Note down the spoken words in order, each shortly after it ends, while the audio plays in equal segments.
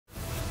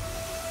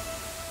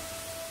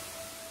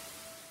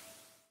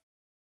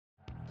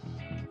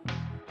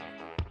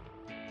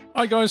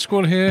Hi guys,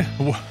 Squad here.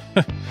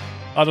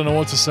 I don't know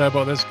what to say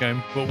about this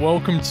game, but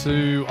welcome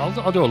to...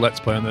 I'll do a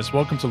Let's Play on this.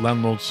 Welcome to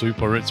Landlord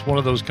Super. It's one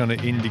of those kind of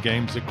indie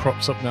games that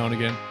crops up now and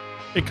again.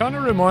 It kind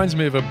of reminds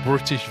me of a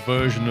British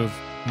version of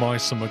My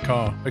Summer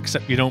Car,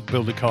 except you don't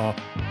build a car,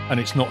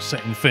 and it's not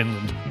set in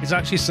Finland. It's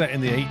actually set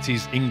in the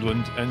 80s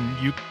England, and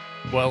you...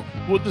 Well,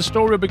 the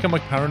story will become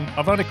apparent.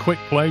 I've had a quick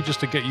play just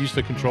to get used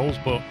to the controls,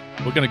 but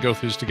we're going to go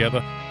through this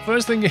together.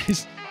 First thing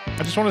is,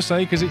 I just want to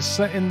say, because it's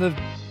set in the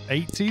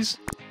 80s,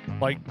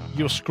 like,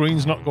 your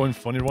screen's not going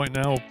funny right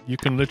now. You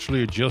can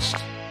literally adjust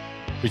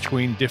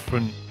between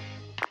different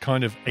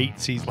kind of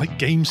 80s, like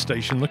Game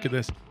Station, look at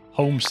this,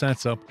 home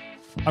setup.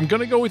 I'm going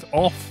to go with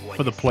off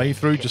for the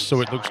playthrough, just so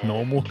it looks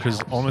normal,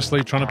 because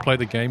honestly, trying to play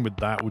the game with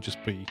that would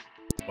just be,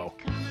 well...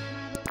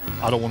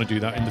 I don't want to do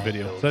that in the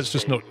video. Let's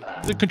just not...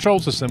 The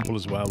controls are simple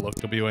as well. Look,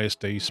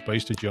 WASD,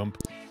 space to jump.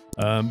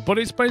 But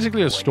it's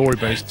basically a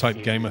story-based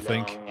type game, I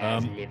think.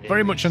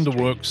 Very much in the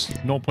works,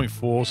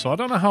 0.4, so I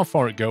don't know how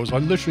far it goes. I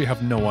literally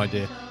have no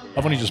idea.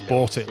 I've only just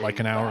bought it like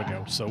an hour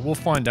ago, so we'll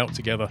find out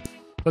together.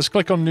 Let's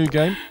click on New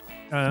Game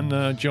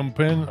and jump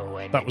in.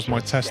 That was my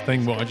test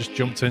thing, but I just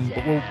jumped in.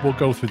 But we'll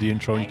go through the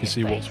intro and you can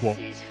see what's what.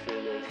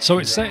 So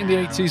it's set in the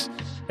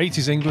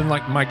 80s England,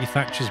 like Maggie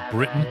Thatcher's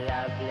Britain.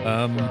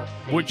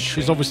 Which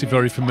is obviously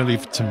very familiar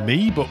to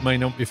me, but may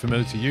not be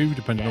familiar to you,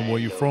 depending on where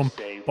you're from.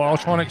 But I'll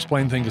try and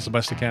explain things as the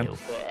best I can.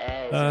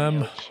 I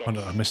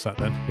missed that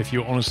then. If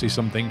you're honestly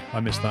something,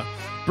 I missed that.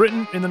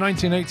 Britain in the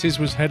 1980s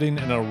was heading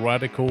in a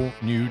radical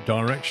new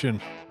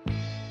direction.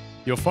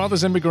 Your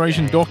father's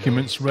immigration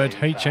documents read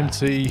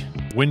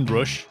HMT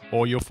Windrush,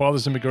 or your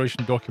father's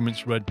immigration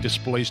documents read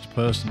displaced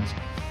persons.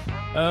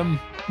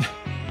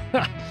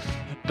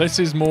 This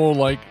is more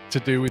like to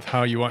do with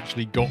how you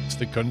actually got to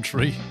the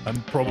country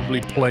and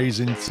probably plays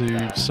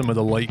into some of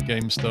the late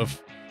game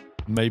stuff.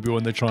 Maybe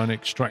when they're trying to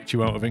extract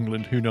you out of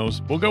England, who knows?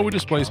 We'll go with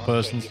displaced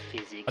persons.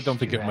 I don't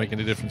think it'll make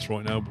any difference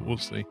right now, but we'll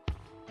see.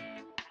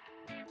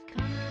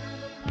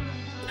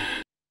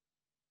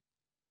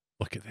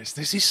 Look at this.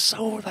 This is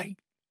so like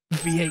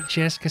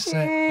VHS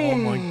cassette. Oh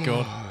my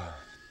god.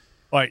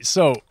 Right,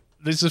 so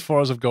this is as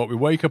far as I've got. We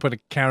wake up in a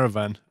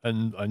caravan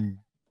and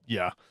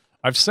yeah.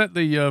 I've set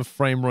the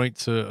frame rate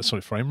to...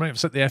 Sorry, frame rate? I've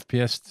set the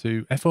FPS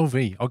to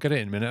FOV. I'll get it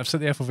in a minute. I've set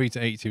the FOV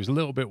to 80. It was a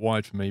little bit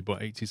wide for me,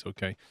 but 80 is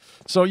okay.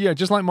 So, yeah,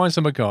 just like My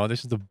Summer Car,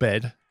 this is the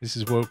bed. This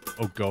is where...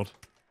 Oh, God.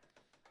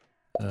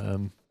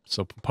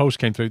 So, post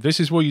came through. This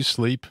is where you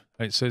sleep.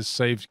 It says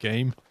saved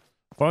game.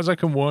 As far as I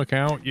can work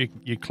out, you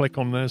click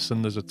on this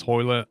and there's a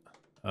toilet.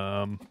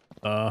 You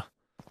can't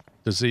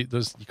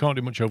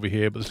do much over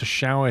here, but there's a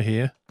shower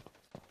here,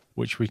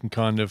 which we can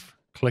kind of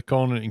click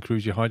on and it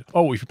increases your height.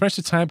 Oh, if you press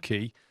the tab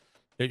key...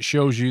 It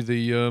shows you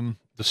the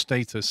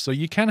status. So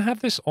you can have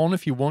this on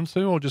if you want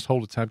to, or just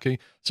hold the tab key.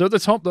 So at the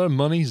top there,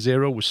 money,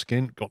 0 with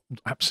skin, got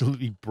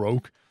absolutely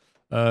broke.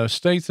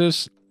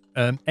 Status,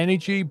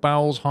 energy,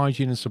 bowels,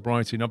 hygiene, and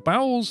sobriety. Now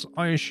bowels,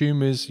 I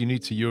assume is you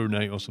need to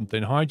urinate or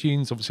something.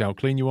 Hygiene's obviously how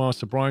clean you are.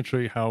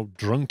 Sobriety, how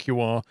drunk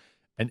you are.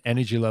 And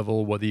energy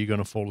level, whether you're going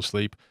to fall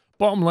asleep.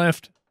 Bottom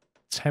left,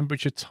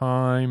 temperature,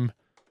 time.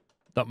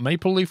 That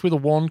maple leaf with a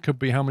 1 could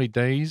be how many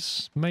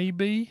days,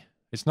 maybe?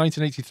 It's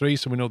 1983,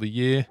 so we know the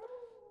year.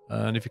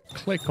 And if you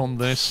click on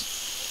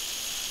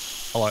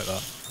this, I like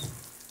that.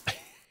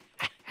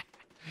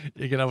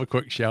 You can have a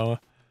quick shower.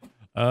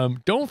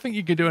 Don't think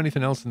you can do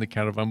anything else in the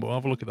caravan, but we'll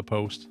have a look at the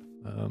post.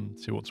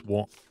 See what's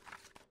what.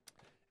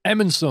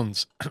 M &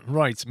 Sons.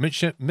 Right,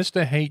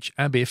 Mr. H.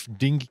 Abiff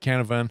Dinghy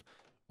Caravan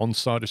on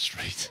Cider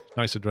Street.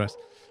 Nice address.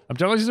 I'm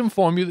delighted to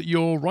inform you that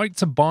your right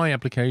to buy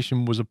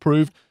application was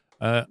approved.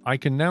 I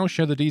can now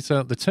share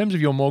the terms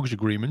of your mortgage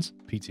agreement,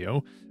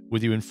 PTO,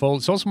 with you in full.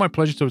 It's also my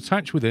pleasure to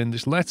attach within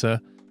this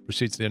letter,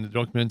 proceed to the end of the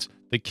document,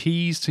 the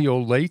keys to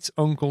your late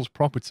uncle's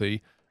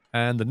property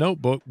and the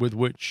notebook with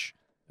which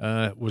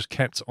was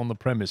kept on the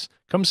premise.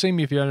 Come see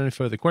me if you have any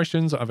further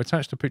questions. I've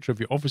attached a picture of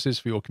your offices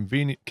for your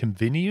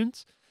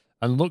convenience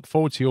and look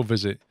forward to your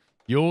visit.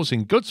 Yours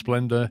in good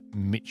splendor,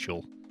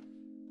 Mitchell.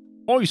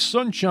 Oi,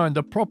 sunshine,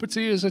 the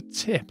property is a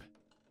tip.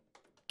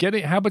 Get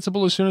it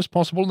habitable as soon as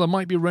possible. There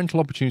might be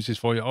rental opportunities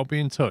for you. I'll be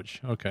in touch.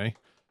 Okay.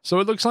 So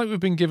it looks like we've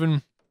been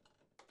given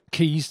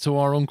keys to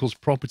our uncle's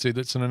property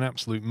that's in an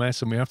absolute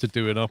mess and we have to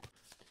do it up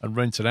and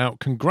rent it out.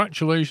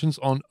 Congratulations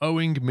on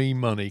owing me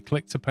money.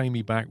 Click to pay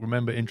me back.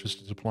 Remember,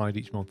 interest is applied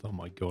each month. Oh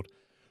my god.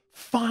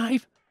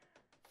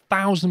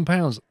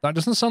 £5,000. That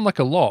doesn't sound like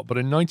a lot, but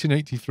in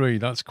 1983,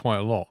 that's quite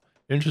a lot.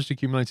 Interest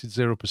accumulated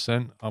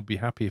 0%. I'll be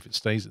happy if it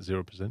stays at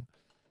 0%.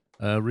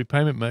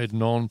 Repayment made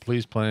none.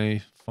 Please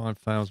pay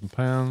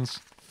 £5,000.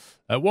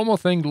 One more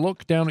thing,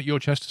 look down at your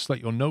chest to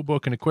select your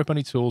notebook and equip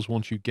any tools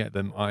once you get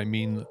them. I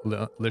mean,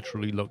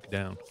 literally look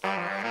down.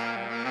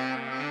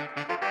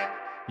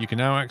 You can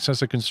now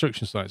access a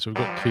construction site. So we've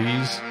got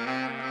keys.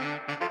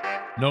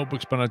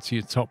 Notebook's been added to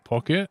your top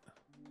pocket.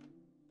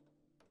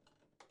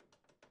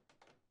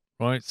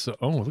 Right, so,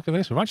 oh, look at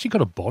this. We've actually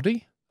got a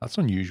body. That's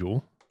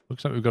unusual.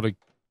 Looks like we've got a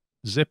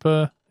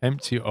zipper,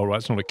 empty. Oh, right,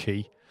 that's not a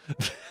key.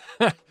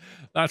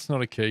 That's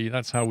not a key.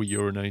 That's how we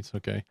urinate.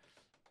 Okay.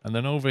 And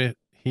then over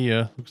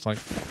here. Looks like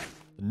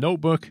the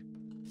notebook.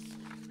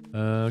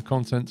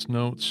 Contents,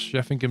 notes,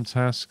 chef income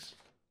tasks,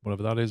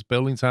 whatever that is.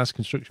 Building task,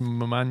 construction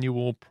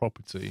manual,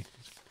 property.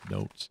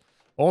 Notes.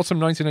 Autumn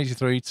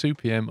 1983, 2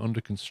 p.m.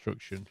 under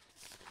construction.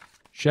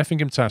 Chef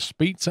income task.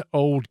 Speak to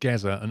old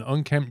Geza, an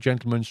unkempt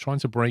gentleman trying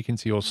to break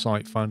into your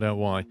site. Find out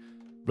why.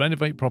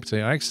 Renovate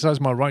property. I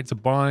exercise my right to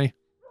buy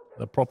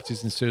the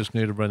properties in serious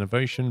need of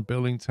renovation.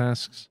 Building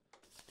tasks.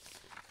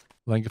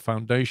 Laying a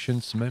foundation,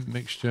 cement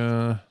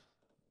mixture,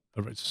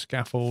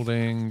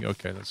 scaffolding.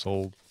 Okay, that's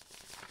all.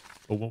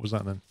 Oh, what was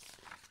that then?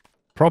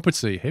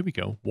 Property. Here we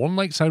go. 1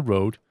 Lakeside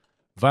Road.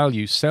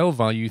 Value. Sell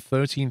value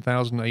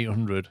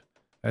 13,800.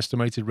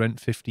 Estimated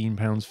rent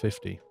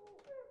 £15.50.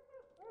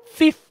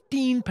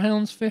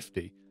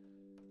 £15.50.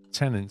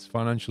 Tenants.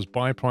 Financials.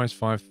 Buy price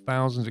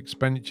 5,000.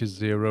 Expenditures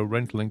 0.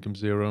 Rental income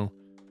 0.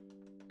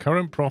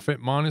 Current profit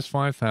minus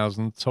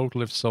 5,000.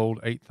 Total if sold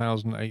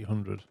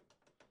 8,800.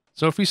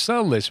 So if we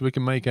sell this, we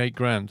can make 8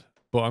 grand.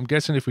 But I'm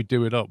guessing if we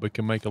do it up, we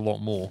can make a lot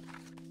more.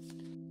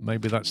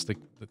 Maybe that's the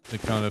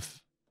kind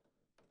of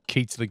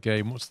key to the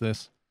game. What's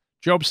this?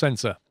 Job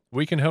Center.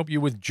 We can help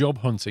you with job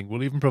hunting.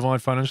 We'll even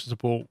provide financial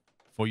support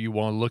for you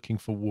while looking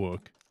for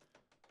work.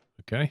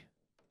 Okay.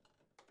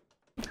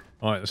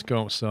 All right, let's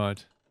go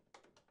outside.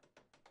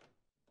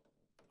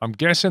 I'm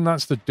guessing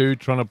that's the dude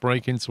trying to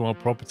break into our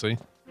property.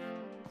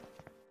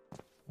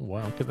 Oh,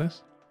 wow, look at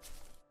this.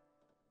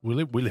 We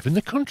live in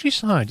the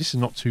countryside. This is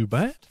not too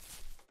bad.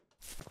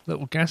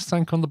 Little gas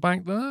tank on the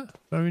back there.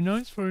 Very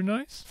nice, very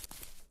nice.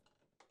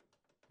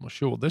 I'm not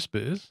sure what this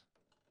bit is.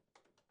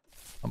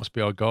 That must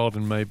be our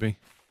garden, maybe.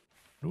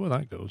 I wonder where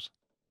that goes.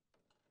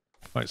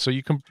 Right, so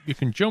you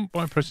can jump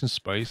by pressing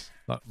space.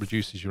 That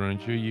reduces your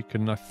energy. You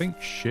can, I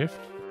think, shift.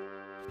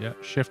 Yeah,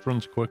 shift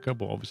runs quicker,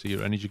 but obviously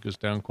your energy goes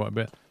down quite a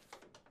bit.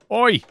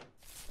 Oi!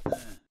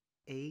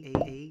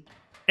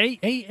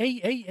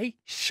 Hey,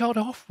 shut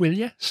off, will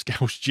you?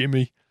 Scouse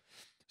Jimmy.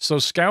 So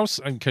Scouse,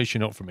 in case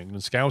you're not from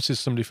England, Scouse is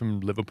somebody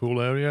from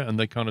Liverpool area, and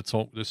they kind of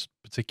talk this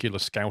particular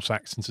Scouse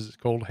accent, as it's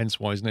called,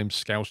 hence why his name's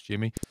Scouse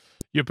Jimmy.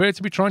 You appear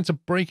to be trying to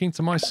break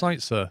into my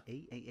site, sir.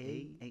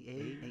 Hey,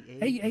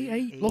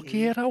 look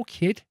here, old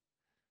kid.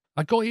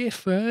 I got here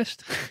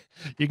first.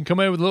 You can come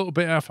here with a little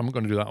bit after. I'm not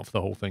going to do that for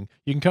the whole thing.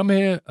 You can come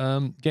here,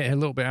 get here a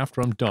little bit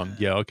after I'm done.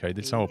 Yeah, okay,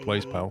 this is how it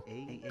plays, pal.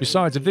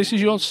 Besides, if this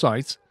is your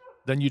site,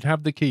 then you'd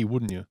have the key,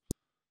 wouldn't you?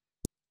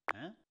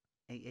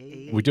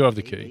 We do have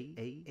the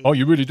key. Oh,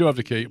 you really do have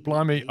the key.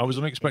 Blimey, I was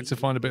unexpected to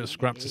find a bit of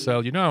scrap to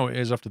sell. You know how it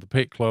is after the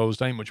pit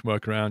closed. Ain't much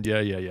work around.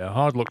 Yeah.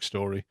 Hard luck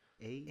story.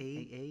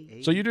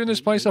 So you're doing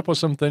this place up or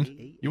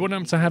something? You wouldn't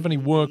happen to have any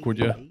work, would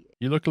you?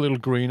 You look a little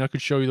green. I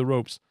could show you the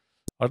ropes.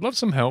 I'd love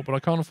some help, but I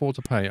can't afford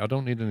to pay. I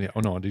don't need any...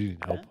 Oh, no, I do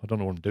need help. I don't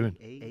know what I'm doing.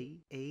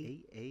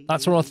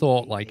 That's what I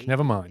thought, like.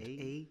 Never mind.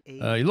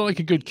 You look like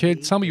a good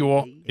kid. Tell me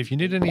what, if you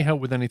need any help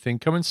with anything,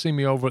 come and see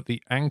me over at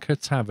the Anchor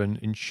Tavern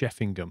in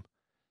Sheffingham.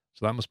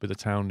 So that must be the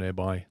town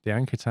nearby. The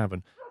Anchor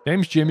Tavern.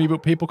 Name's Jimmy,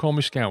 but people call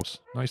me Scouse.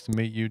 Nice to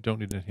meet you. Don't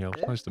need anything else.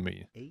 Nice to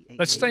meet you.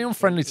 Let's stay on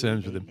friendly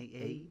terms with him.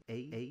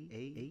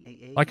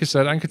 Like I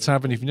said, Anchor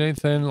Tavern, if you need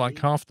anything, like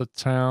half the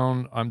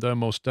town, I'm there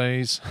most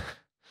days.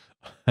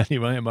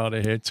 Anyway, I'm out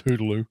of here.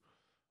 Toodaloo.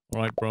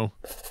 All right, bro.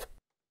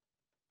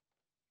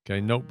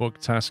 Okay, notebook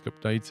task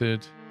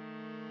updated.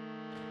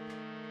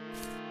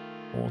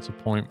 Water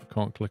point. I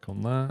can't click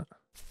on that.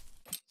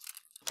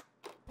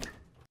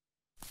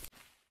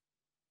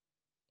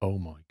 Oh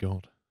my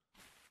god.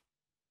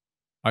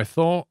 I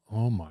thought,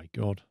 oh my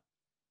god.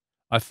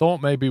 I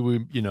thought maybe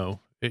we, you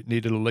know, it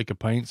needed a lick of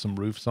paint, some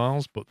roof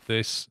tiles, but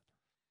this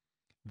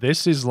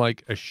is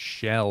like a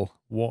shell.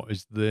 What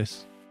is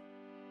this?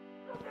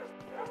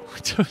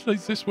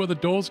 Is this where the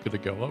door's gonna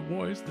go? Like,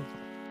 what is this?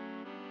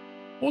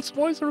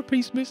 Why is there a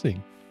piece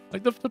missing?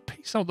 Like, the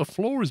piece out the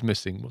floor is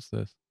missing. What's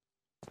this?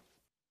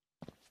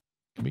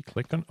 Can we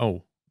click on?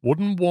 Oh,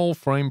 wooden wall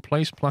frame,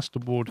 place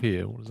plasterboard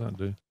here. What does that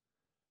do?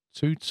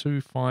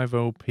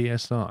 2250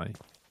 PSI.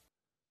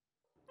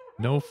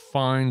 No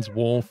fines,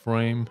 wall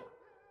frame,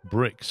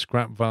 brick,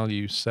 scrap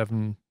value,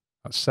 7.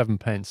 That's 7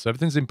 pence. So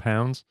everything's in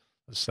pounds.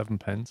 That's 7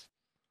 pence.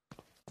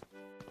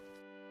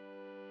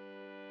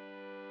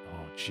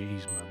 Oh,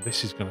 jeez, man.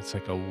 This is going to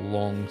take a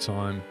long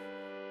time.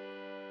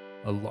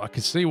 I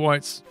can see why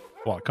it's...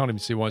 Well, I can't even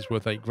see why it's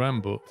worth 8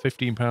 grand, but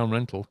 £15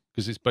 rental.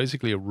 Because it's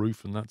basically a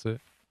roof and that's it.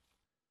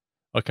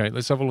 Okay,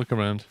 let's have a look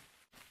around.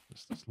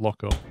 Let's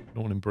lock up.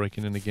 Don't want him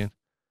breaking in again.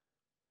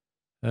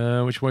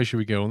 Which way should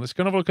we go? Let's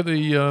go and have a look at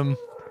the...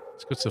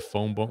 let's go to the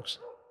phone box,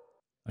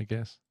 I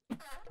guess. Can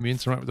we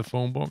interact with the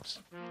phone box?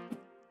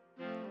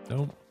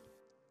 No.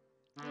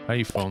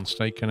 Payphone,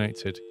 stay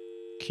connected.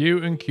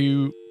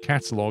 Q&Q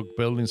catalog,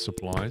 building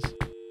supplies.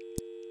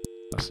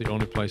 That's the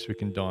only place we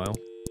can dial.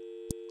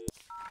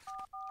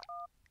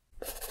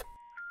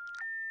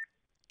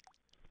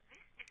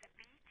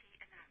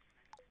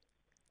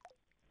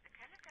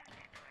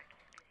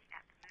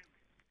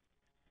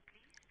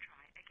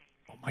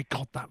 Oh my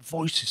god, that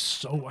voice is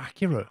so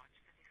accurate.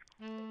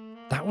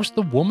 That was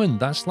the woman.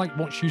 That's like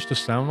what she used to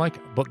sound like.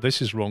 But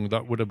this is wrong.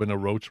 That would have been a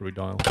rotary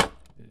dial.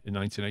 in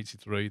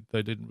 1983.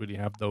 They didn't really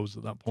have those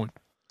at that point.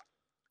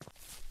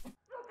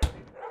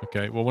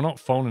 Okay, well, we're not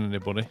phoning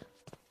anybody.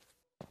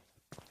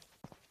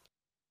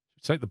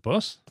 Take the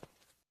bus?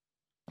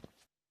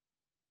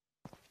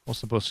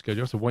 What's the bus schedule?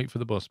 You have to wait for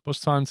the bus. Bus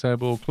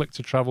timetable. Click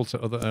to travel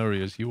to other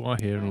areas. You are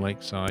here in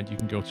Lakeside. You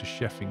can go to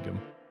Sheffingham.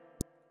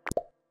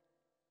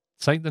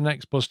 Take the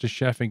next bus to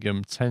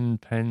Sheffingham. 10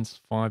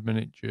 pence,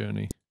 5-minute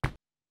journey.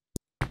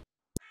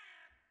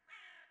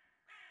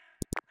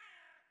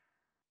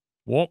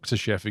 Walk to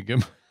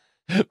Sheffingham.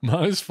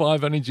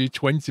 -5 energy,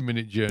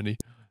 20-minute journey.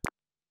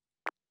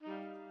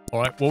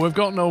 Alright, well, we've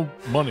got no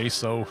money,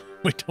 so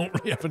we don't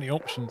really have any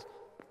options.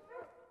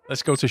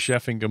 Let's go to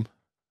Sheffingham.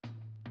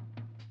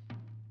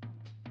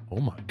 Oh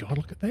my god,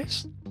 look at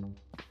this.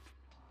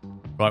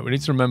 Right, we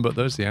need to remember,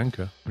 there's the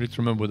anchor. We need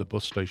to remember where the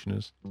bus station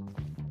is.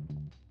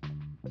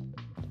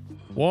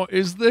 What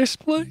is this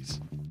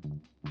place?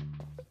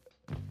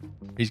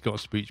 He's got a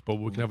speech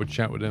bubble. We can have a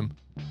chat with him.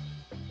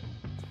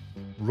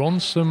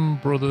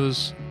 Ronson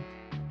Brothers,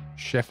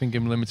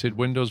 Sheffingham Limited.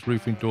 Windows,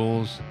 roofing,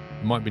 doors.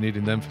 We might be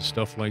needing them for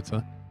stuff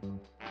later.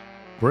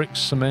 Bricks,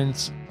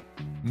 cement.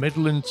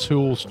 Midland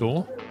Tool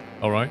Store.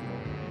 Alright.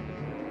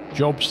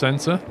 Job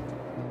Centre.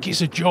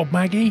 Get a job,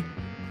 Maggie.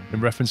 In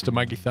reference to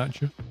Maggie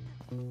Thatcher.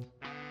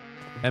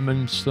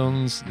 M &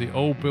 Sons. The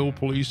Old Bill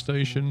Police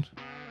Station.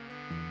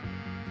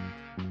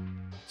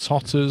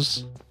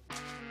 Totters.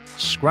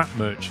 Scrap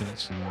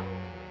Merchants.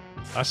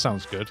 That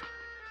sounds good.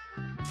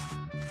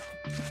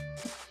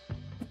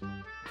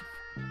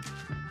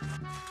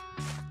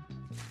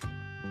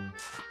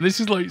 This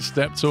is like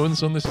Steptoe &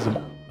 Son. This is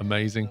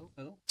amazing.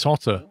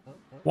 Totter.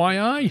 Why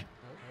aye?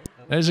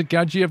 There's a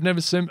gadget I've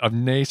never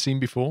seen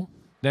before.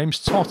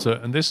 Name's Totter,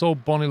 and this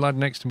old bonny lad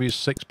next to me is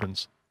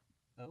Sixpence.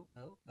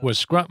 We're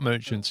scrap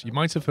merchants. You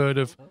might have heard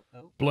of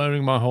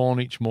blaring my horn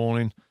each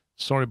morning.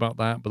 Sorry about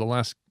that, but the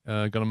last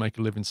gotta make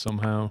a living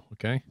somehow,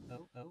 okay?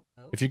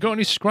 If you've got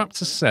any scrap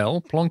to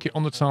sell, plonk it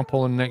on the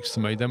tarpaulin next to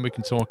me, then we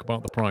can talk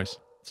about the price.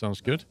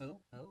 Sounds good?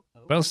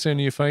 Bell stay in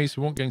your face.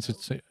 We won't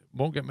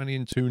get many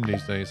in Toon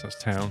these days.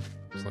 That's town.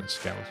 It's like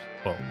scouts.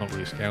 Well, not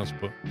really scouts,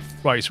 but...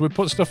 Right, so we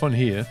put stuff on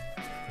here.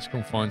 Let's go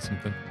and find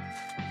something.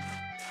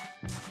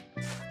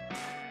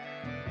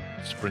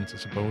 Sprint, I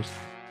suppose.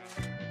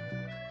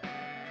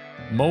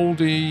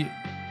 Mouldy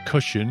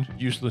cushion,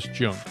 useless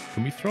junk.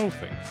 Can we throw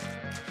things?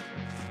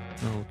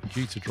 No,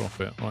 G to drop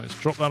it. Right, let's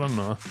drop that on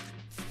there.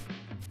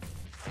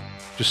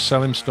 Just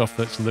sell him stuff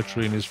that's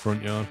literally in his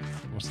front yard.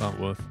 What's that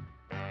worth?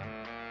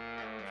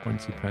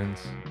 20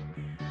 pence.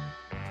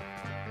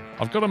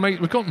 I've got to make...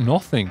 We've got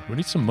nothing. We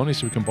need some money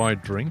so we can buy a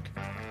drink.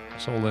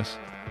 What's all this?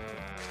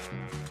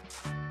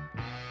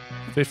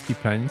 50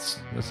 pence.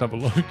 Let's have a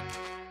look.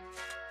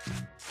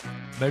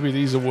 Maybe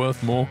these are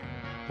worth more.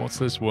 What's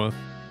this worth?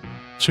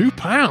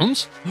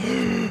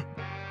 £2?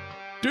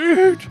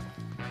 Dude!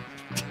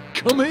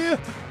 Come here!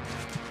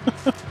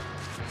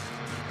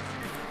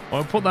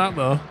 I'll put that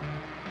there.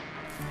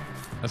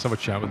 Let's have a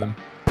chat with him.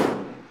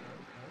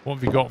 What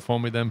have you got for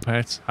me then,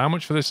 pet? How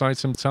much for this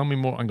item? Tell me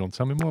more. Hang on,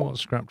 tell me more about the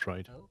scrap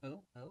trade.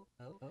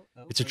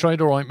 It's a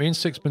trade, alright. Me and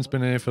Sixpence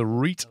been here for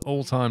reet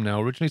all time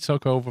now. Originally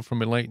took over from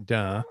my late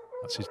dad.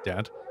 That's his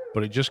dad.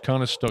 But it just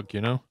kind of stuck,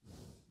 you know?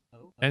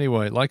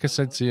 Anyway, like I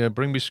said to you,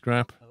 bring me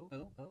scrap.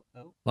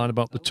 Line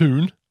about the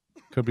tune.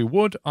 Could be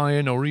wood,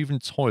 iron, or even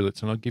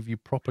toilets, and I'll give you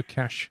proper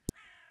cash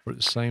for it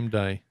the same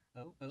day.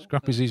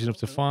 Scrap is easy enough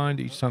to find.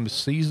 Each time the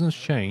seasons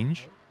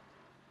change,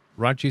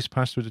 Rajis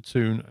pass through the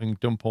tune and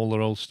dump all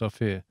their old stuff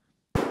here.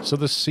 So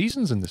there's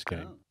seasons in this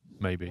game,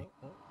 maybe.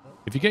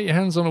 If you get your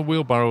hands on a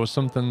wheelbarrow or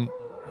something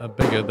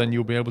bigger, then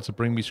you'll be able to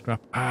bring me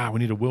scrap. Ah, we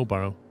need a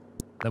wheelbarrow.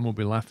 Then we'll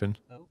be laughing.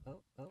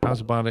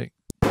 How's about it?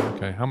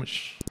 Okay, how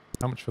much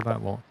for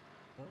that lot?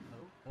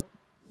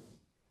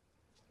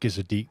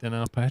 Gizadeek then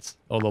our pet.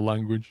 Or the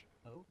language.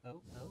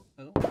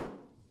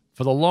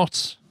 For the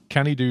lot,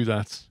 can he do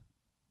that?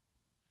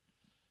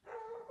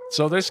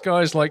 So this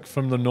guy's like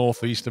from the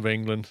northeast of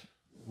England,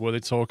 where they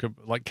talk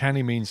about, like, can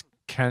he means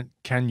can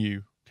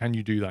you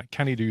do that?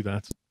 Can he do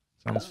that?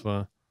 Sounds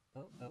fair.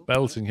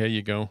 Belting, here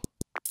you go.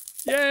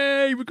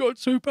 Yay, we got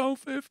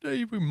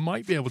 £2.50. We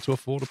might be able to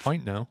afford a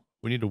pint now.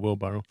 We need a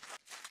wheelbarrow.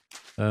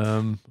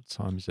 What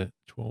time is it?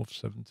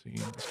 12:17.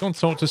 Let's go and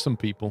talk to some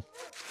people.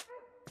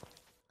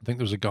 I think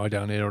there was a guy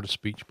down here at a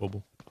speech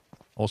bubble.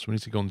 Also, we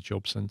need to go on the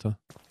job centre.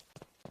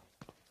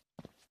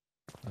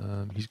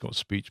 He's got a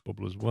speech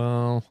bubble as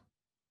well.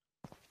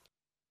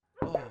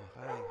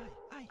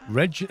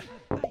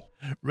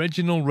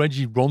 Reginald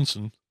Reggie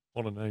Ronson.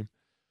 What a name.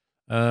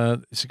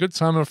 It's a good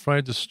time, I'm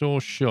afraid. The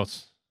store's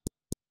shut.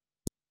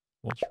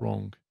 What's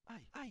wrong?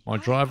 My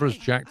driver has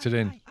jacked it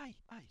in.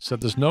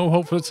 Said there's no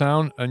hope for the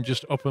town and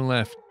just up and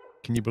left.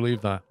 Can you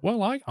believe that?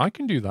 Well, I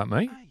can do that,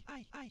 mate.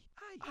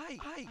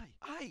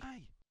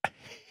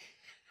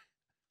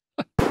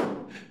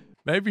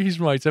 Maybe he's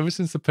right. Ever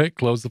since the pit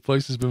closed, the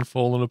place has been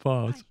falling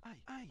apart.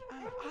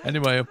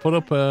 Anyway, I put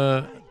up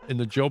in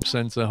the job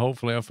centre.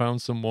 Hopefully I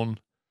found someone.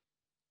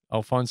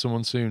 I'll find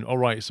someone soon. All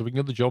right, so we can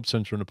go to the job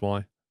centre and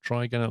apply.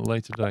 Try again at a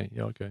later date.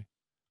 Yeah, okay.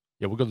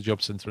 Yeah, we'll go to the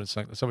job centre in a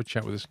sec. Let's have a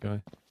chat with this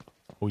guy.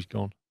 Oh, he's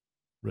gone.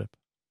 Rip.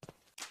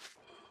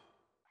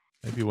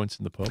 Maybe he went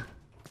in the pub.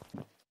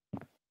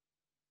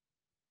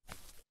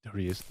 There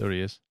he is. There he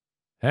is.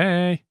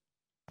 Hey!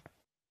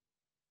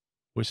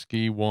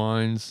 Whiskey,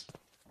 wines.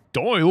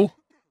 Doyle?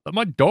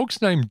 My dog's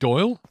named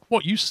Doyle?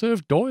 What, you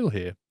serve Doyle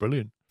here?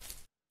 Brilliant.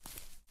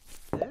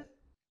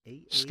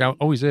 Scout.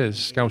 Oh, he's here.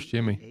 Scout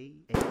Jimmy.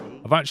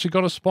 I've actually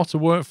got a spot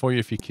of work for you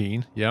if you're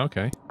keen. Yeah,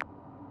 okay.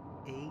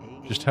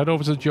 Just head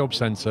over to the job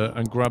centre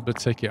and grab the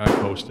ticket I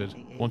posted.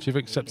 Once you've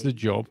accepted the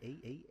job,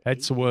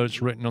 head to where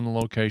it's written on the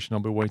location. I'll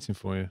be waiting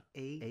for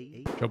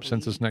you. Job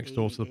centre's next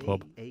door to the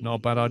pub. Not a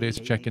bad idea to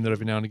check in there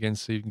every now and again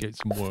so you can get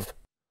some work.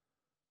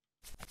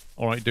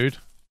 Alright, dude.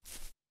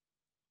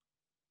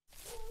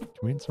 Can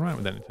we interact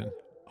with anything?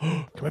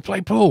 Can we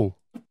play pool?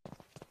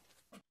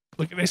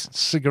 Look at this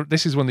cigarette.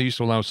 This is when they used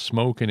to allow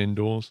smoking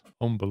indoors.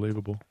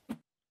 Unbelievable.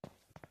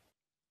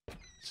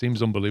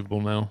 Seems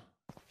unbelievable now.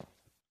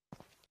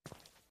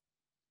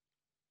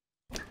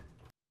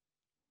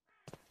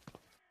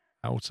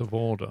 Out of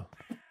order.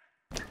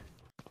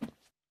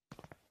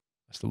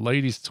 That's the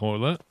ladies'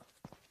 toilet.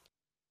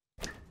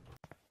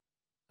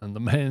 And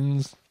the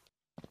men's.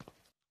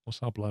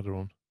 What's our bladder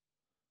on?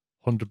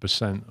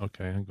 100%.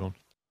 Okay, hang on.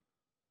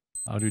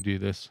 How do we do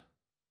this?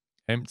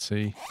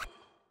 Empty.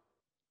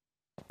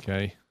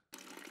 Okay.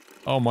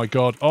 Oh my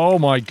god. Oh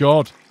my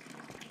god.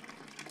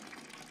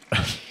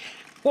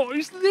 What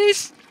is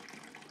this?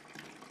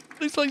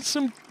 It's like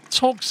some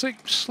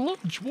toxic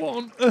sludge. What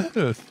on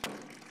earth?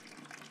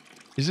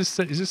 Is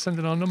this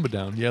sending our number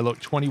down? Yeah, look,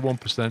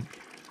 21%.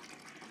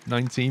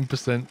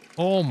 19%.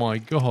 Oh my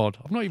god.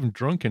 I've not even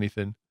drunk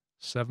anything.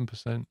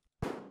 7%.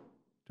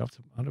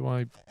 How do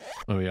I...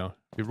 Oh, yeah.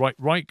 If you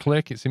right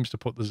click, it seems to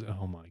put this...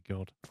 Oh my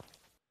god.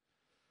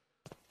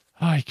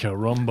 Ay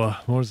caramba.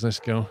 Where does this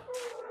go?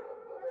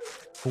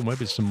 Oh,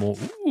 maybe some more.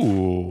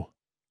 Ooh.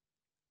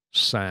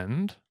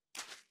 Sand.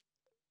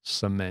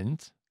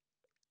 Cement.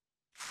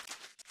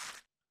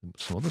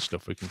 Some other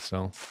stuff we can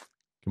sell.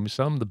 Can we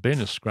sell them the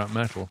bin as scrap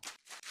metal?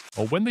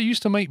 Or when they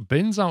used to make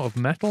bins out of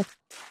metal?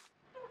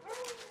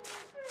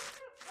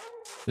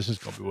 This has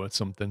got to be worth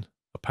something.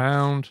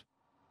 £1.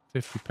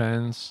 50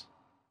 pence.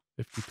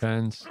 50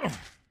 pence.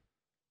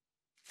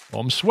 Oh,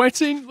 I'm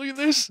sweating. Look at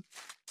this.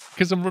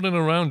 Because I'm running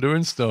around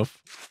doing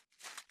stuff.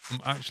 I'm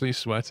actually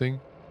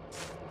sweating.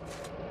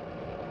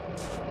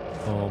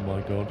 Oh my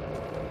god.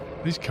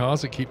 These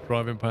cars that keep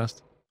driving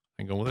past.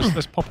 Hang on, well,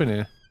 let's pop in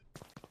here.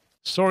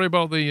 Sorry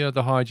about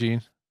the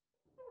hygiene.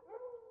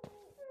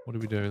 What do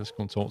we do? Let's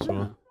go and talk to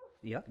her.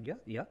 Yeah.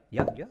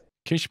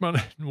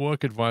 Kishman,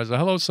 work advisor.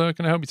 Hello, sir.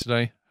 Can I help you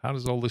today? How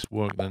does all this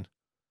work then?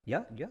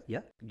 Yeah.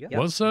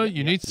 Well, sir,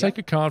 you need to take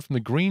a card from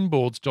the green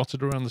boards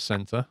dotted around the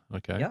centre.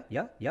 Okay.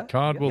 Yeah.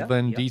 Card will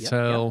then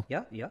detail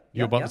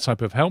you about the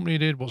type of help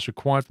needed, what's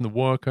required from the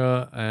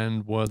worker,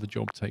 and where the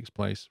job takes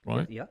place,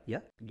 right? Yeah.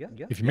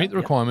 If you meet the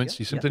requirements,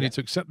 you simply need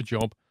to accept the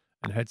job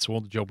and head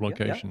toward the job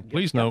location.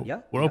 Please note,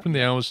 we're open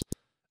the hours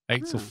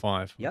 8 till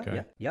 5.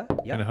 Okay.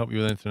 Can I help you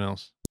with anything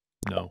else?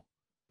 No.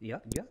 Yeah.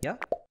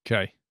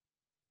 Okay.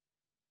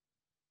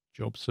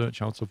 Job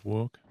search out of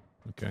work.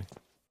 Okay.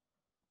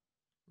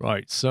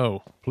 Right,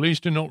 so, please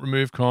do not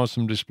remove cars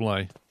from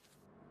display.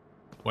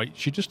 Wait,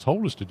 she just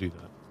told us to do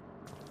that.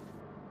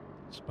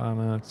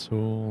 Spanner,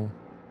 tool.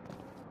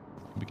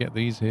 Can we get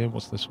these here?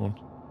 What's this one?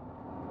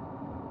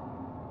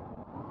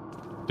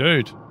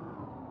 Dude.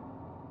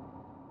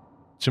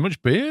 Too much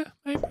beer?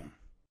 Maybe?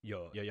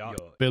 Yeah.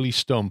 Billy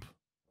Stump.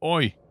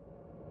 Oi.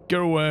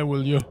 Get away,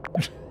 will you?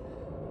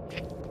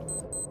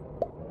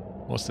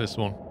 What's this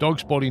one?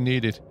 Dog's body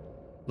needed.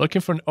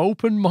 Looking for an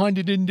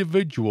open-minded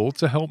individual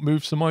to help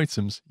move some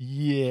items.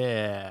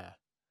 Yeah.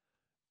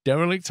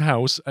 Derelict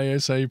house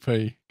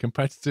ASAP.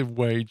 Competitive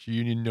wage.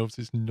 Union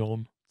notice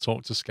none.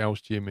 Talk to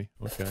Scouse Jimmy.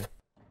 Okay.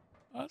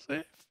 That's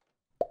it.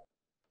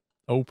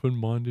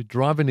 Open-minded.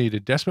 Driver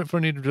needed. Desperate for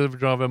a needed delivery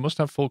driver. Must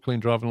have full clean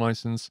driving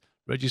license.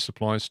 Reggie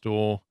supply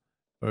store.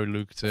 Very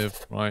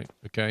lucrative. Right.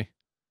 Okay.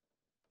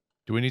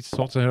 Do we need to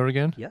talk to her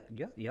again? Yeah.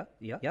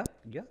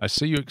 I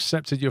see you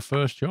accepted your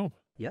first job.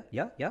 Yeah.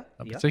 That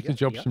particular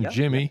job's from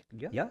Jimmy.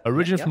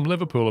 Originally from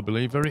Liverpool, I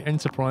believe. Very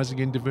enterprising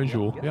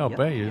individual. Yeah, I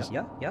bet he is.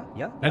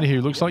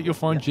 Anywho, looks like you'll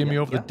find Jimmy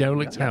over the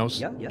derelict house.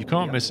 You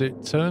can't miss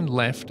it. Turn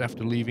left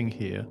after leaving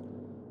here.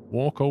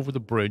 Walk over the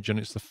bridge and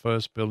it's the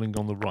first building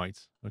on the right.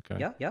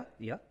 Okay.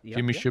 Yeah.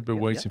 Jimmy should be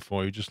waiting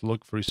for you. Just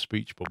look for his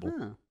speech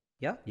bubble.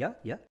 Yeah.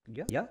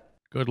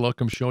 Good luck.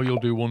 I'm sure you'll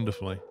do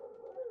wonderfully.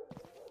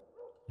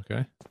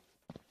 Okay.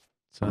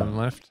 Turn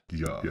left.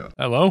 Yeah.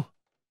 Hello?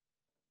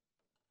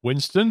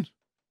 Winston?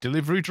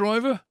 Delivery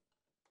driver?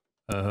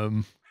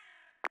 Yeah.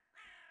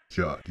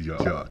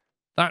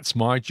 That's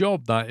my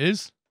job, that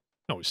is.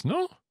 No, it's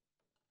not.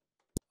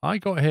 I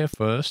got here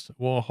first.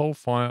 Well, hold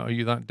fire. Are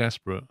you that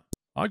desperate?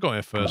 I got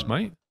here first,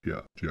 mate.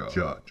 Yeah.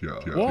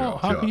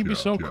 What? How can you be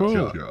so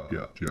cruel?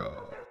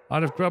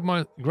 I'd have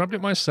grabbed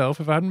it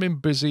myself if I hadn't been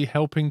busy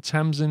helping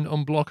Tamsin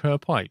unblock her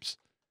pipes.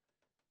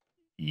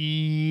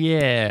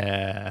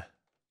 Yeah.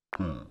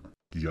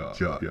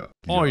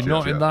 Oh,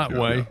 not in that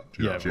way.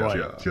 Yeah,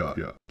 right.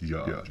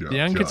 The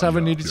Anchor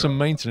Tavern needed some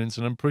maintenance,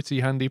 and I'm a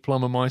pretty handy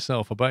plumber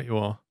myself, I bet you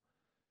are.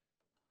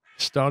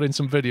 Starting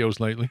some videos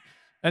lately.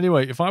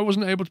 Anyway, if I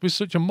wasn't able to be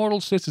such a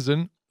model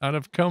citizen, I'd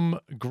have come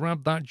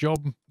grab that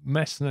job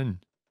mess then.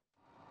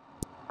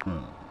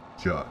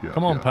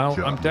 Come on, pal,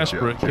 I'm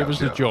desperate. Give us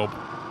the job.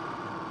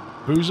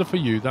 Boozer for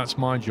you, that's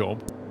my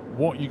job.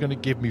 What you going to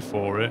give me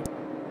for it?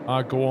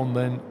 I go on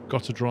then,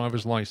 got a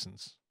driver's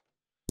license.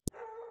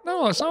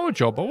 No, that's our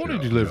job. I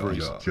want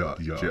deliveries.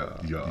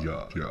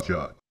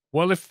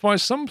 Well, if by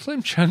some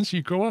slim chance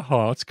you grow a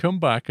heart, come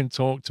back and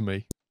talk to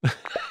me.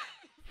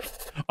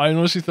 I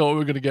honestly thought we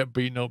were going to get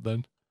beaten up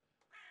then.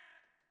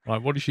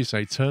 Right, what did she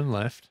say? Turn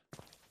left.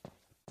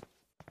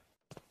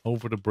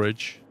 Over the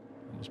bridge.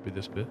 It must be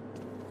this bit.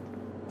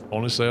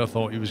 Honestly, I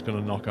thought he was going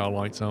to knock our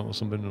lights out or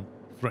something and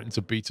threaten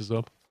to beat us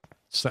up.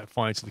 Set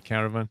fire to the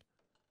caravan.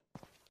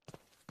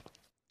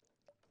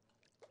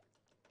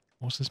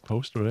 What's this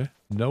poster here?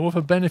 No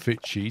other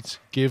benefit cheats.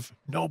 Give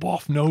knob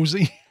off,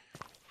 nosy.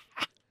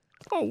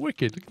 Oh,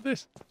 wicked. Look at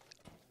this.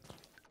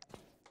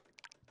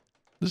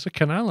 There's a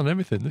canal and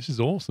everything. This is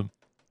awesome.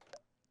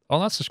 Oh,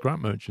 that's the scrap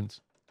merchant.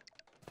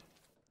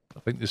 I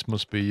think this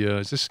must be...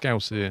 is this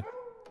Scouse here?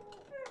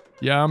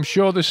 Yeah, I'm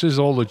sure this is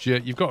all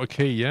legit. You've got a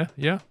key, yeah?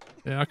 Yeah?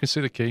 Yeah, I can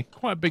see the key.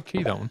 Quite a big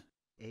key, that one.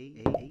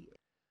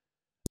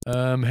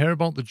 Hear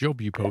about the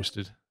job you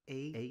posted.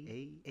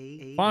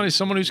 Finally,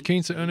 someone who's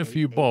keen to earn a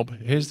few bob.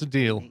 Here's the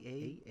deal.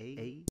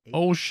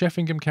 Old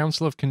Sheffingham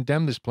Council have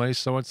condemned this place,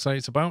 so I'd say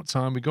it's about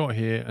time we got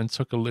here and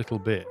took a little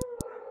bit.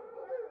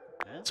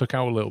 Took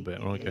out a little bit,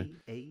 okay.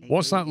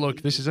 What's that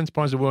look? This is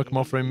Enterprise of Work I'm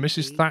offering.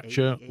 Mrs.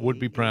 Thatcher would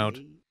be proud.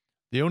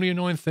 The only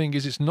annoying thing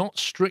is it's not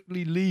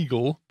strictly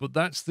legal, but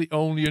that's the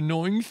only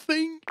annoying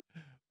thing.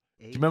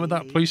 Do you remember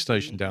that police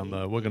station down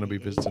there? We're going to be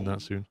visiting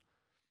that soon.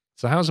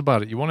 So how's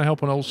about it? You want to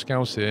help an old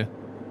Scouse here?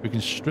 We can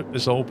strip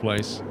this old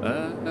place.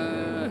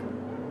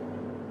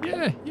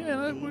 Yeah,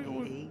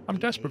 I'm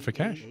desperate for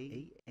cash.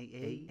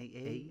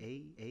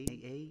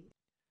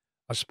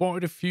 I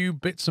spotted a few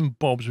bits and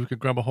bobs we could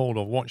grab a hold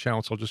of. Watch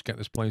out, I'll just get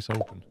this place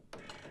open.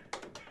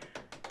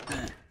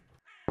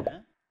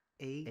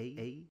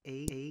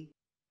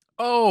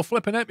 Oh,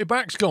 flipping out, my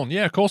back's gone.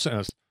 Yeah, of course it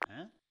has.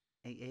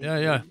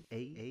 Yeah.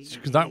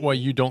 Because that way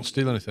you don't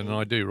steal anything, and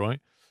I do, right?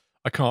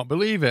 I can't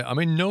believe it. I'm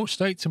in no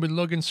state to be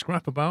lugging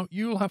scrap about.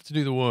 You'll have to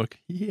do the work.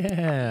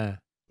 Yeah.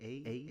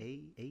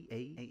 You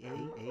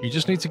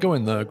just need to go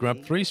in there,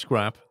 grab 3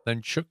 scrap,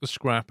 then chuck the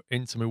scrap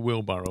into my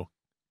wheelbarrow.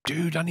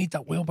 Dude, I need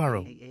that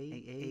wheelbarrow.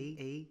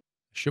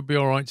 Should be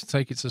alright to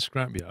take it to the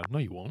scrapyard. No,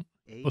 you won't.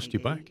 Bust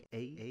your back.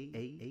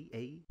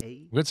 I'm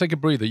going to take a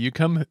breather. You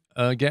come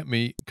get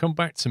me. Come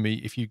back to me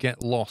if you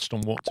get lost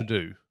on what to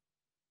do.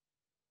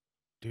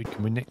 Dude,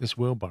 can we nick this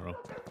wheelbarrow?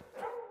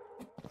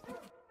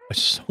 I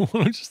just want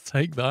to just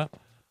take that.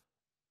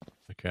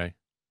 Okay.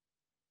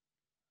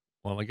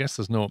 Well, I guess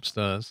there's no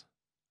upstairs.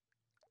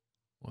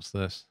 What's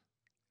this?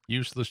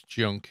 Useless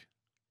junk.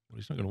 Well,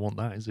 he's not going to want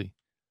that, is he?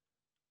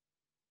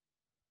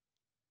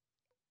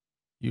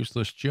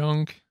 Useless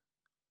junk.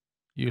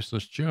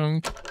 Useless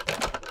junk.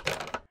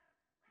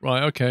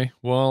 Right, okay.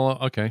 Well,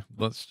 okay.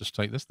 Let's just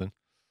take this then.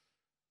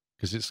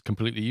 Because it's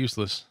completely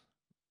useless.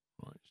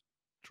 Right,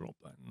 drop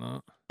that in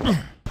that.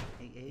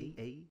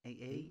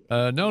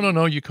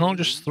 No. You can't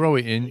just throw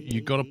it in. You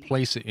got to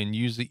place it in.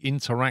 Use the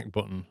interact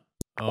button.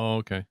 Oh,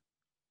 okay.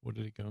 Where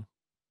did it go?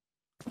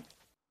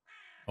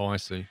 Oh, I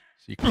see.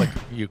 So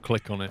you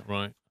click on it,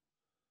 right?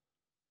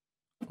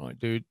 Right,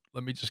 dude.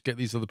 Let me just get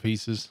these other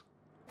pieces.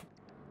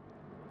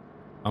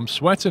 I'm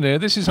sweating here.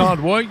 This is hard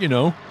work, you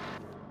know.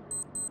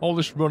 All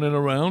this running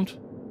around.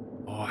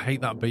 Oh, I hate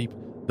that beep.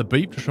 The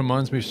beep just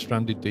reminds me of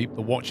Stranded Deep.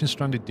 The watching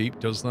Stranded Deep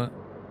does that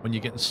when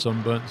you're getting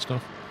sunburnt and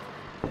stuff.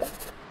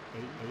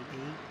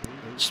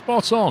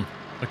 Spot on.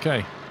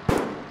 Okay.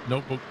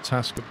 Notebook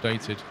task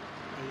updated.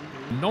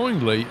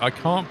 Annoyingly, I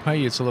can't pay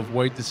you till I've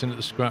weighed this in at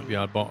the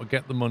scrapyard, but I'll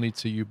get the money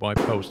to you by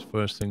post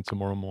first thing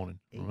tomorrow morning.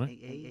 All right?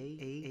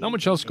 Not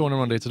much else going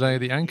on here today.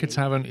 The Anchor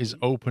Tavern is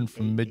open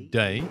from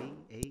midday,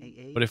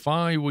 but if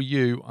I were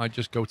you, I'd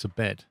just go to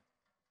bed.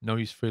 No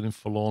use feeling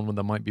forlorn when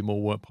there might be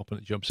more work popping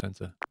at the job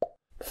centre.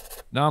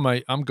 Nah,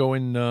 mate, I'm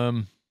going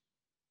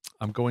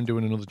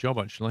doing another job,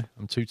 actually.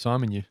 I'm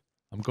two-timing you.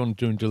 I'm going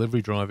doing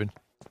delivery driving.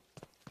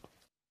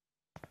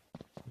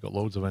 I've got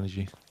loads of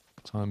energy.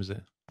 What time is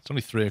it? It's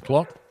only 3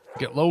 o'clock.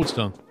 Get loads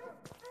done.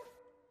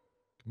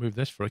 Move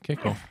this for a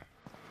kickoff.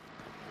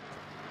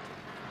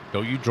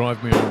 Don't you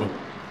drive me over.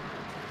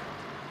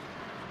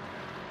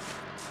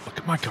 Look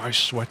at my guy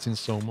sweating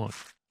so much.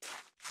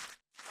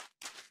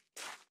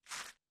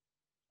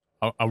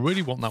 I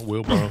really want that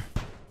wheelbarrow.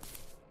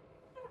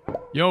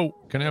 Yo,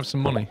 can I have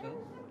some money?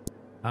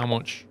 How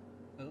much?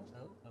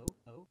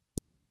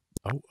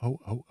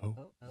 Oh.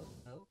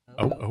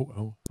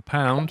 A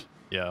pound?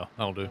 Yeah,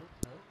 that'll do.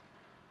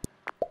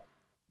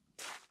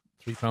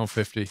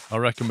 £3.50. I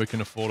reckon we can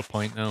afford a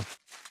pint now.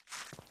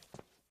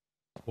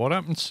 What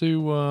happened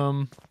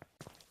to,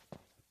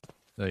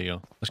 there you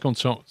go. Let's go and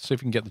talk, see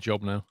if we can get the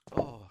job now.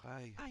 Oh,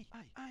 hi.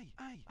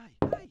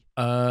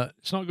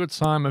 It's not a good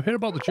time. I'm here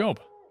about the job.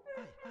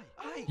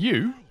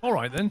 You? All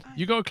right then.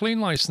 You got a clean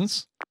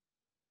license?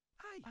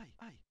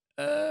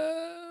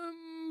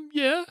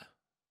 Yeah.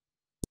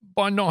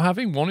 By not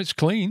having one, it's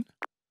clean.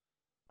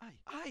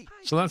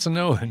 So that's a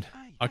no then.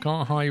 I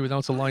can't hire you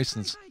without a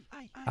license.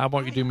 How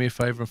about you do me a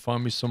favor and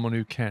find me someone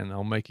who can?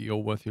 I'll make it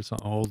all worth your time.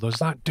 Oh, there's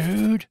that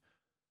dude.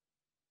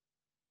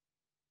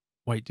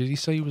 Wait, did he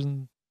say he was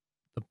in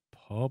the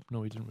pub?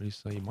 No, he didn't really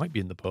say. He might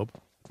be in the pub.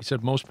 He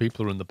said most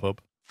people are in the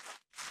pub.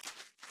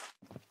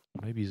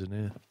 Maybe he's in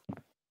here.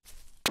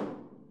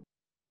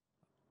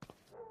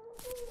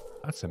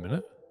 That's him,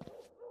 innit?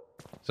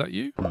 Is that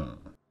you?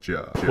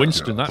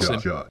 Winston, that's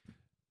him.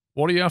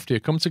 What are you after?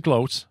 Come to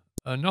gloat.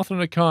 Nothing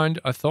of the kind.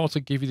 I thought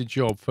I'd give you the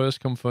job. First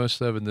come, first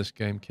serve in this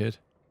game, kid.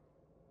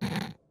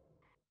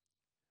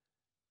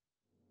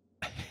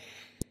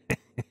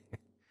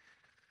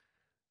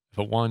 If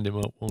I wind him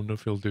up, I wonder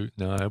if he'll do...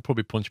 No, he'll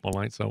probably punch my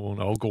lights out,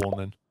 won't I? I'll go on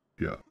then.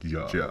 You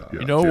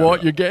know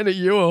what? You're getting it,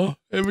 you are.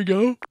 Here we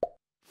go.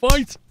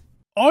 Fight!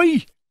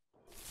 Oi!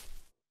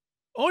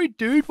 Oi,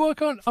 dude, why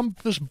can't...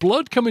 there's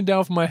blood coming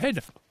down from my head.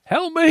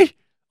 Help me!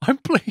 I'm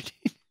bleeding.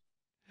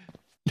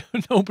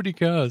 Nobody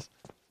cares.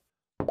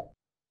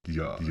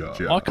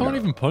 I can't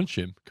even punch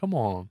him. Come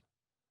on.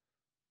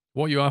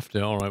 What are you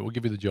after? All right, we'll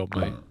give you the job,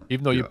 mate.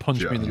 Even though you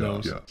punched me in the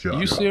nose. Are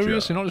you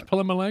serious? You're not just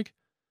pulling my leg?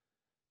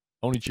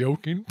 Only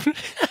joking.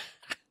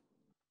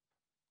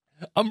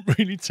 I'm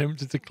really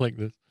tempted to click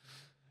this.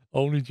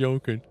 Only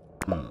joking.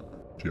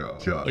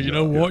 Oh, you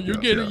know what? You're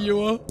getting it,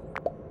 you are.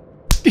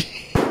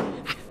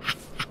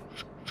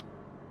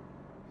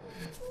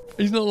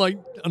 He's not like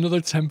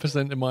another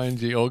 10% in my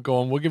energy. Oh, go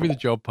on. We'll give you the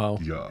job, pal.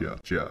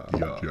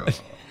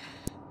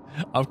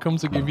 I've come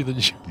to give you the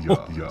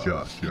job.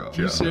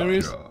 Are you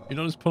serious? You're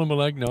not just pulling my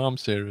leg? No, I'm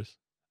serious.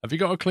 Have you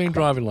got a clean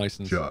driving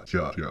license?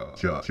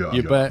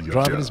 You bet.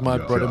 Driving is my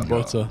bread and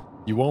butter.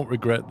 You won't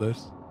regret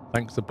this.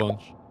 Thanks a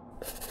bunch.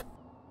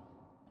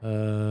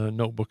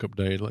 Notebook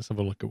update. Let's have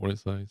a look at what it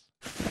says.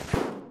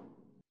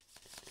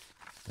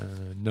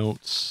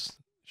 Notes.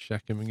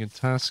 Checking in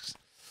tasks.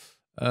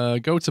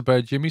 Go to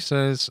bed. Jimmy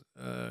says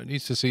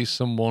needs to see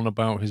someone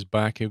about his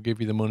back. He'll give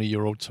you the money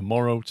you're owed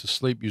tomorrow. To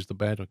sleep, use the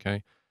bed.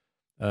 Okay.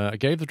 I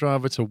gave the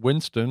driver to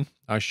Winston.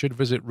 I should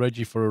visit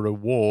Reggie for a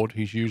reward.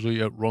 He's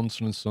usually at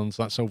Ronson and Sons.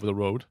 That's over the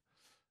road.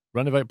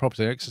 Renovate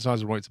property.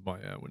 Exercise the right to buy.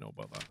 Yeah, we know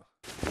about that.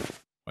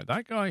 Right,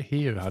 that guy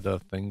here had a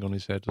thing on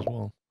his head as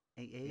well.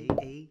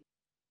 Can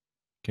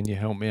you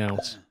help me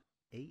out?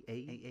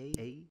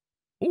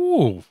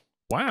 Oh,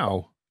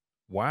 wow.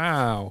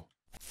 Wow.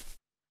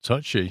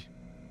 Touchy.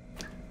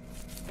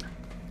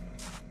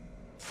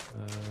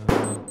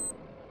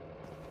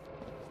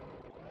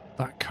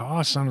 That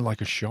car sounded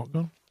like a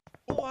shotgun.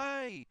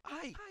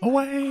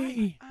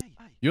 Away!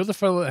 You're the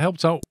fella that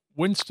helped out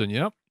Winston,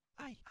 yep?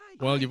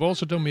 Well, you've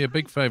also done me a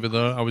big favour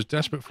there. I was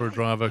desperate for a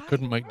driver,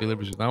 couldn't make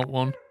deliveries without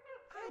one.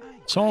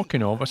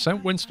 Talking of, I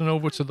sent Winston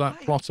over to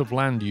that plot of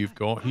land you've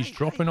got. He's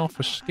dropping off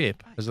a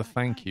skip as a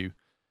thank you.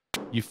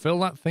 You fill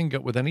that thing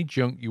up with any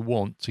junk you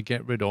want to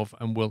get rid of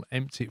and we'll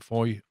empty it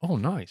for you. Oh,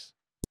 nice.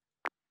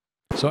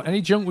 So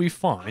any junk we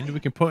find,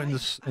 we can put in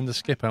the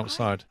skip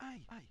outside.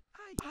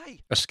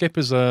 A skip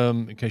is,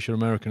 in case you're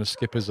American, a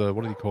skip is a,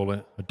 what do you call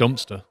it? A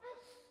dumpster.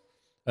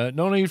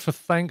 No need for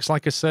thanks.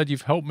 Like I said,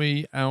 you've helped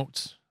me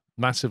out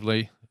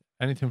massively.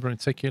 Anything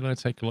particular?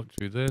 Take a look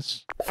through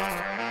this.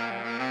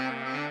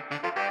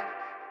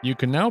 You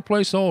can now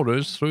place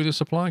orders through the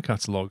supply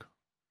catalogue.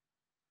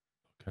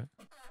 Okay.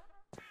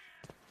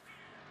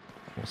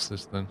 What's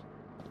this then?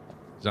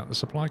 Is that the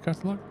supply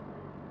catalogue?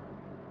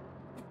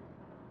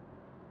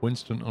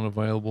 Winston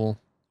unavailable.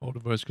 Order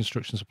various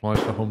construction supplies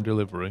for home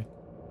delivery.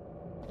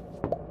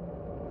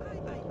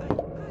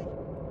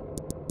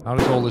 How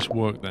does all this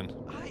work then?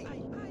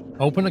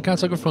 Open the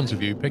catalogue in front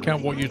of you, pick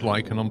out what you'd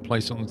like, and then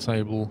place it on the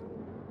table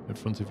in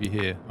front of you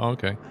here. Oh,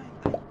 okay.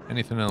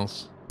 Anything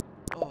else?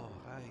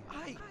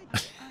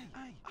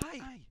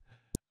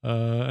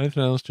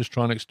 Anything else? Just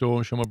try next door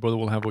and show my brother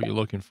we'll have what you're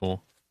looking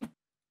for.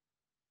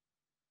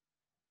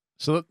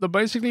 So they're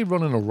basically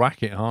running a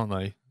racket, aren't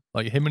they?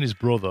 Like him and his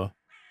brother.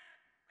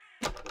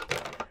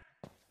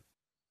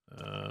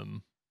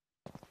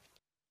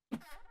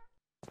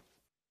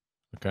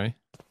 Okay.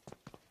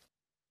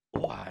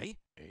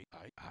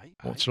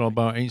 What's it all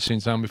about? Ain't seen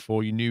town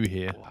before. You new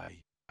here?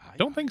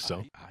 Don't think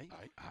so.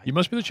 You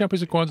must be the chap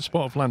who's acquired a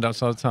spot of land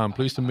outside of town.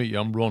 Pleased to meet you.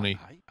 I'm Ronnie.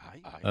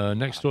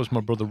 Next door is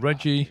my brother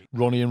Reggie.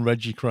 Ronnie and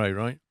Reggie Cray,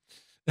 right?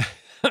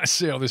 I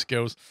see how this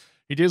goes.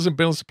 He deals in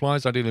building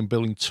supplies. I deal in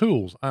building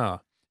tools.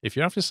 If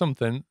you're after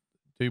something,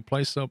 do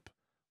place up.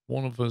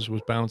 One of us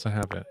was bound to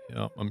have it.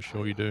 Yeah, I'm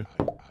sure you do.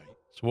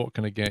 So what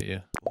can I get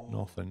you?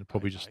 Nothing.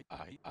 Probably just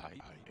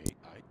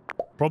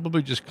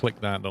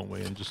click that, don't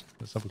we? And just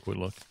let's have a quick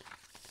look.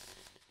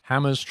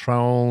 Hammers,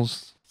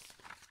 trowels.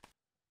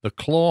 The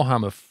claw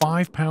hammer,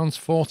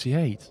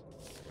 £5.48.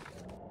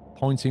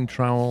 Pointing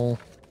trowel,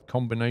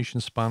 combination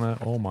spanner.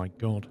 Oh my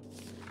god.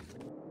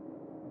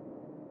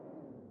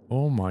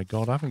 Oh my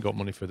god, I haven't got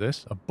money for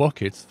this. A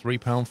bucket,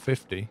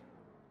 £3.50.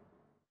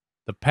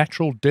 The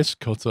petrol disc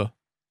cutter.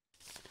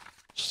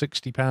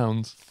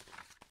 £60.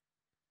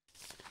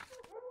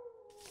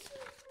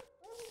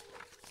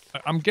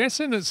 I'm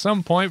guessing at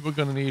some point we're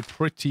going to need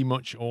pretty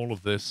much all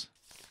of this.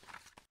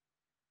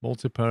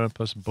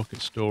 Multi-purpose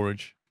bucket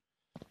storage.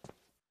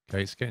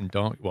 Okay, it's getting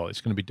dark. Well,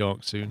 it's going to be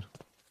dark soon.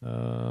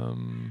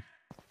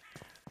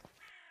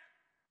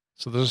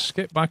 So there's a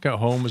skip back at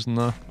home, isn't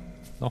there?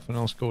 Nothing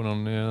else going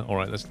on there. All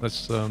right,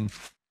 let's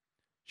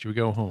should we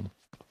go home?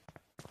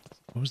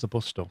 Where was the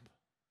bus stop?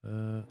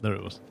 There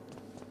it was.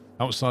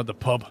 Outside the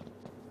pub.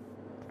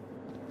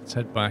 Let's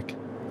head back.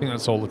 I think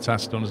that's all the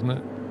tasks done, isn't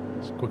it?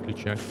 Let's quickly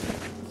check.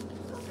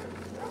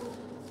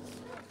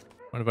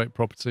 Renovate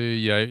property.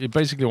 Yeah, it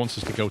basically wants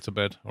us to go to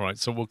bed. All right,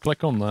 so we'll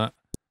click on that.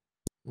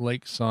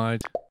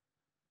 Lakeside.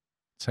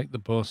 Take the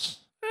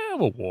bus.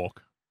 We'll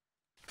walk.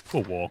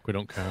 We'll walk. We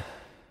don't care.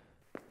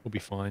 We'll be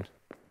fine.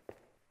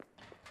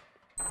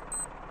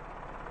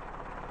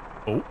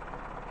 Oh.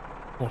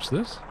 What's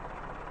this?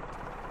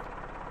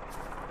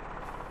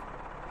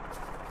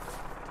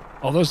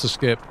 Oh, there's the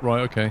skip.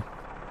 Right, okay.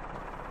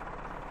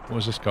 What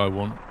does this guy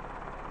want?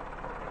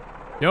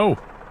 Yo!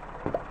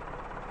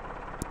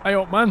 Hey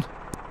up, man!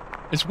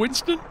 It's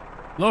Winston!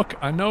 Look,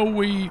 I know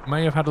we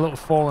may have had a little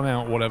falling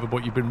out or whatever,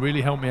 but you've been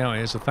really helping me out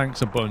here, so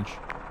thanks a bunch.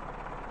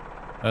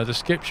 The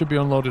skip should be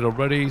unloaded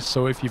already,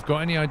 so if you've got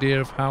any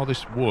idea of how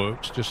this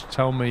works, just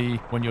tell me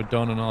when you're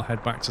done and I'll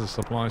head back to the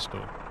supply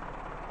store.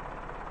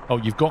 Oh,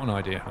 you've got an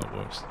idea how it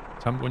works.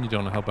 Tell me when you're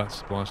done and I'll head back to the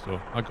supply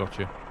store. I got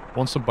you.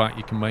 Once I'm back,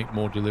 you can make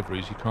more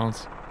deliveries. You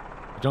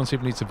don't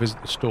even need to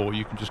visit the store.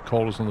 You can just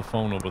call us on the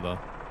phone over there.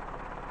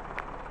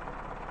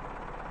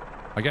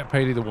 I get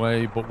paid either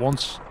way, but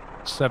once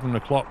 7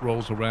 o'clock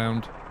rolls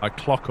around, I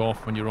clock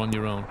off when you're on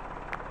your own.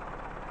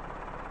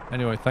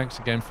 Anyway, thanks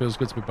again. Feels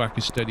good to be back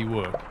in steady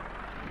work.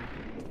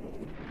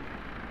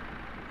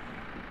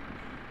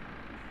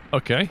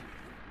 Okay.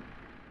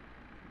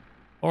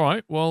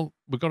 Alright, well,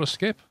 we've got a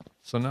skip.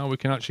 So now we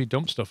can actually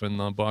dump stuff in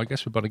there, but I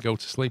guess we better go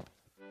to sleep.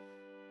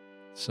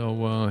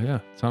 So, yeah,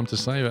 time to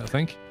save it, I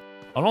think.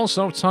 And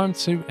also, time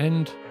to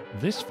end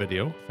this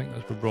video. I think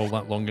that would roll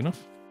that long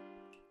enough.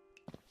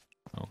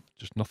 Oh,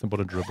 just nothing but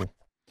a dribble.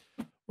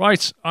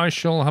 Right, I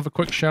shall have a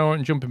quick shower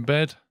and jump in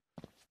bed.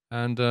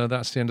 And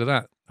that's the end of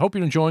that. Hope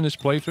you're enjoying this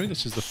playthrough.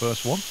 This is the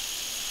first one.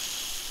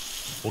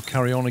 We'll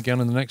carry on again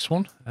in the next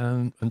one.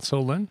 And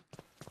until then,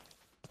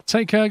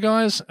 take care,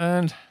 guys.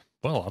 And,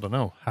 well, I don't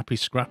know. Happy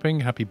scrapping,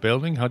 happy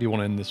building. How do you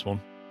want to end this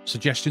one?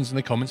 Suggestions in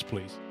the comments,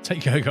 please.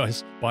 Take care,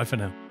 guys. Bye for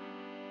now.